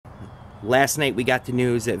Last night we got the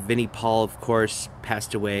news that Vinnie Paul, of course,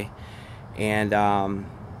 passed away. And I'm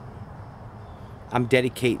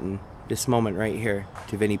dedicating this moment right here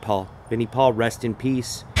to Vinnie Paul. Vinnie Paul, rest in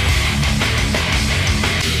peace.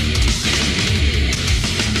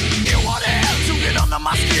 You want hell to get under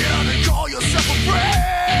my skin and call yourself a friend.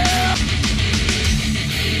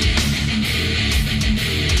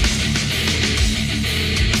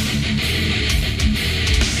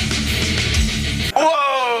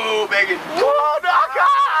 Whoa, baby. Whoa, knock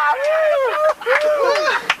on!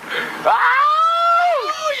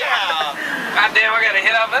 Oh, yeah! Goddamn, I gotta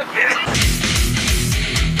hit off that bitch.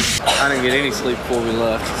 I didn't get any sleep before we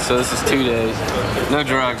left, so this is 2 days. No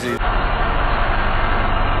drugs either.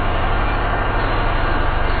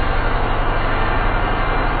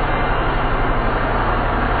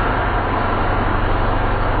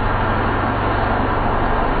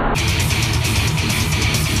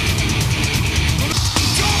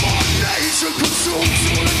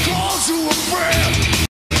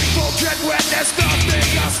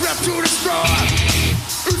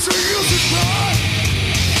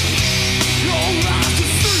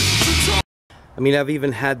 I mean, I've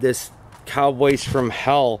even had this Cowboys from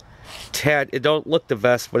Hell it don't look the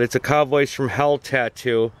best, but it's a Cowboys from Hell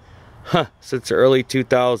tattoo. Since the early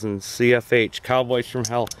 2000s, CFH, Cowboys from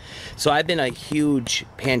Hell. So I've been a huge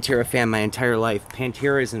Pantera fan my entire life.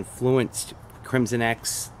 Pantera has influenced Crimson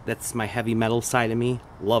X. That's my heavy metal side of me.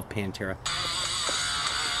 Love Pantera.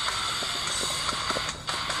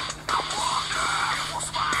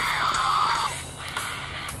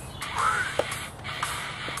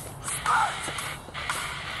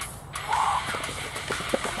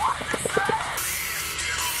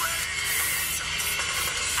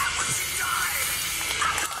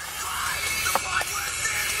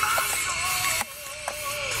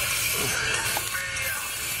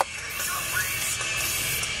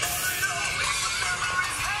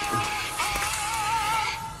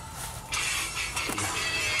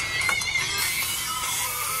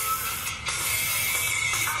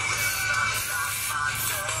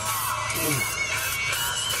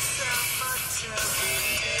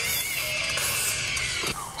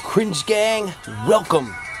 Cringe Gang,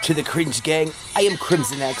 welcome to the Cringe Gang. I am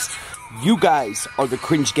Crimson X. You guys are the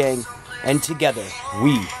Cringe Gang, and together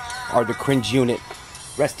we are the Cringe Unit.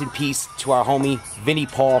 Rest in peace to our homie Vinnie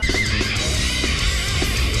Paul.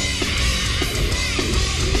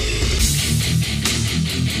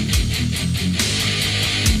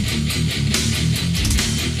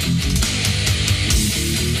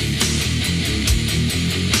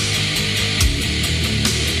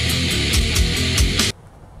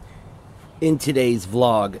 In today's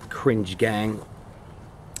vlog, Cringe Gang,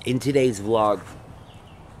 in today's vlog,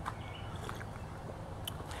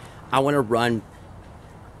 I want to run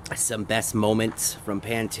some best moments from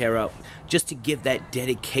Pantera just to give that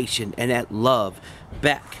dedication and that love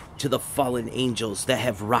back to the fallen angels that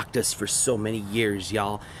have rocked us for so many years,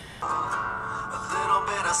 y'all. A little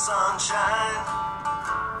bit of sunshine,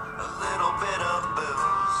 a little bit of booze.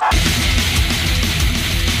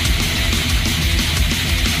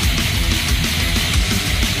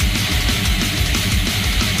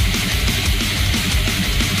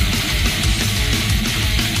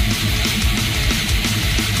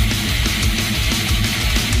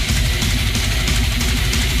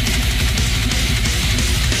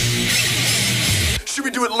 Should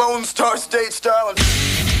we do it Lone Star State style?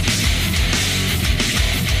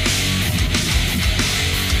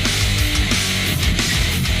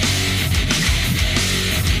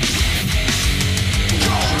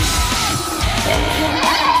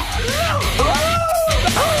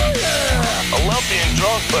 I love being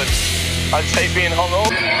drunk, but I just hate being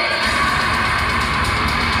hungover.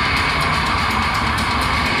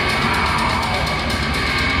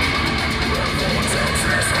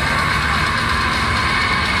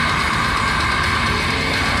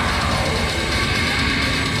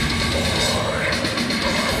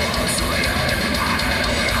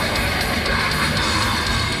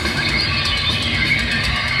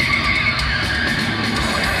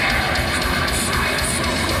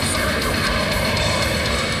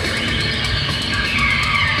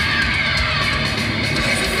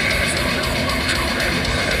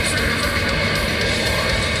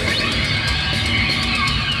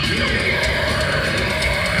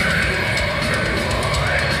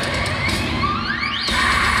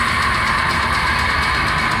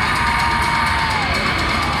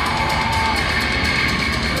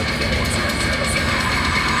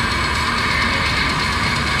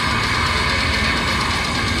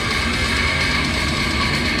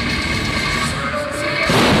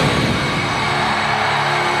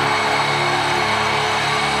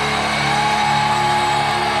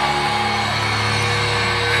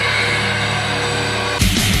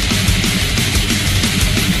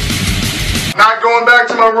 back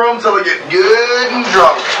to my room till I get good and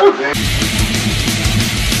drunk.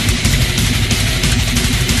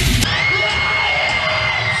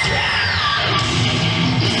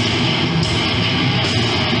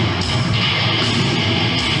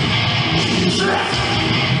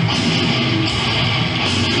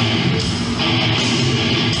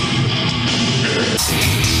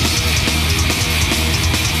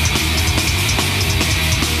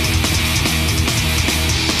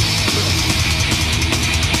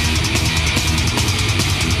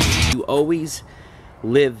 Always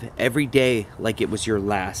live every day like it was your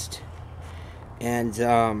last. And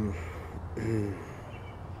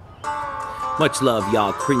much love,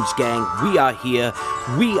 y'all. Cringe Gang, we are here.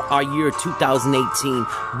 We are year 2018.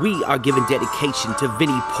 We are giving dedication to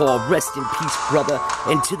Vinnie Paul. Rest in peace, brother.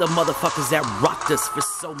 And to the motherfuckers that rocked us for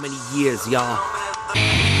so many years, y'all.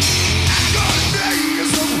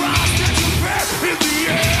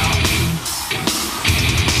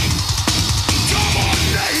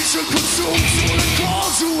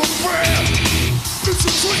 It's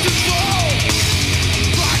a twisted fall.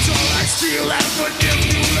 Vital like steel and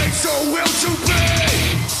manipulate, so will to be.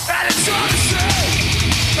 And it's hard to say.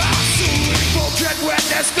 I'll soon forget when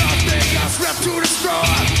there's nothing else left to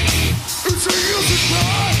destroy. It's a useless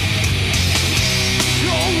blood.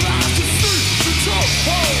 Your life to see,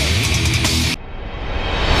 to